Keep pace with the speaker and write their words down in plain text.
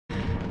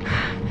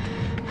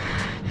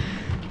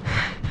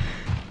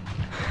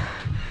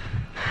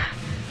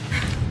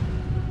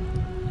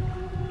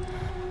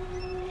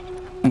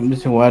This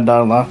is what I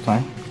done last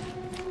time.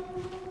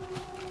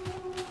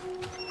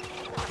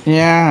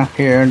 Yeah,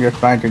 here, just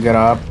trying to get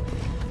up.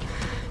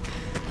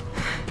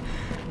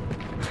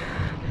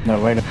 No,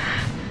 wait.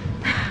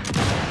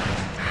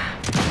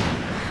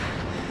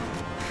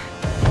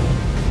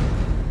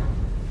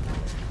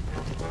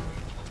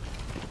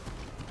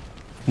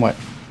 What?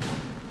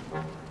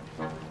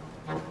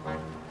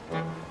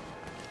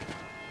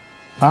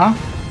 Huh?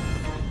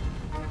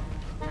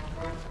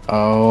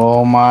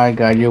 Oh my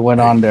god, you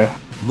went under.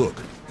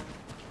 Look.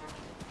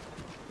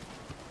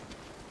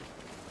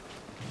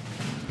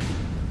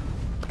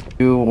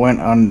 You went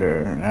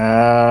under.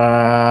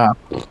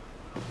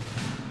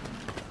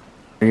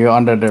 You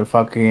under the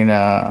fucking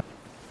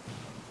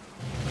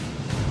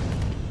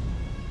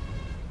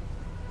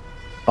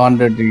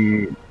under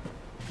the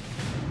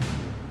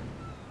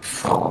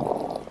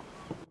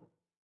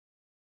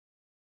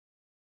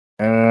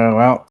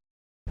well.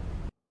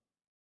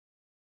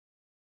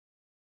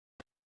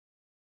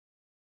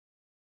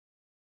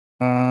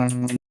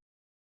 Um,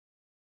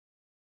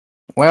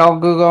 well,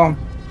 Google.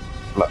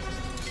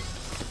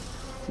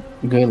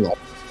 Good luck.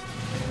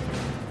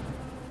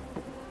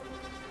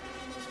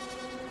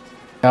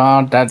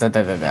 No,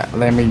 that.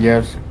 Let me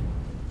just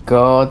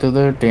go to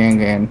the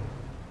thing and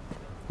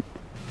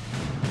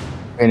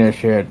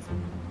finish it.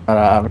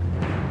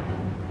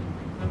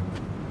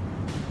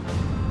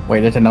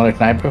 Wait, there's another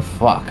sniper?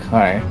 Fuck.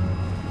 Alright.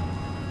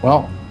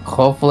 Well,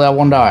 hopefully I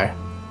won't die.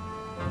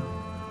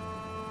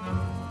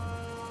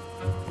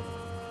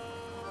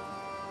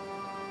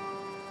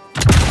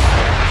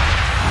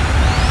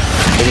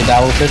 Maybe that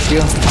will fit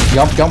you.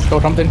 Jump, or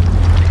something.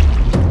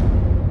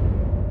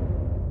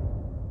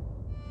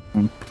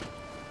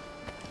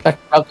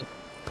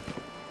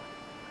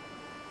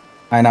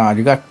 I know,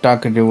 you got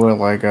stuck into with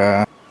like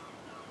a...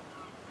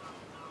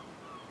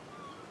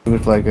 It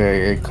was like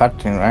a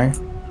cutscene, right?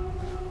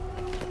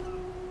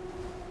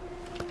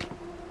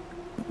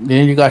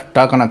 Then you got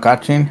stuck on a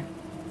cutscene?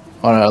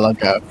 Or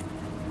like a...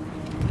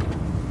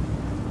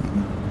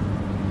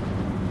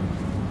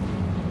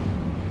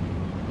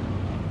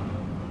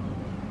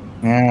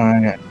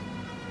 Yeah,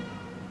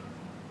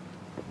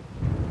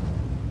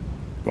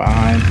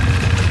 fine.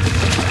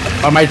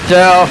 By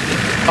myself!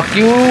 Fuck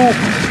you!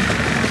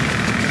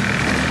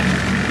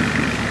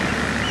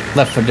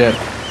 Left for dead.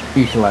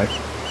 Peace life.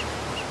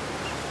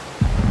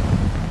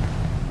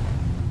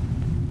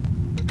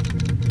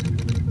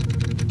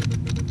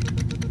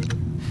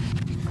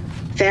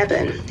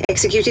 Fairburn,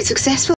 executed successfully.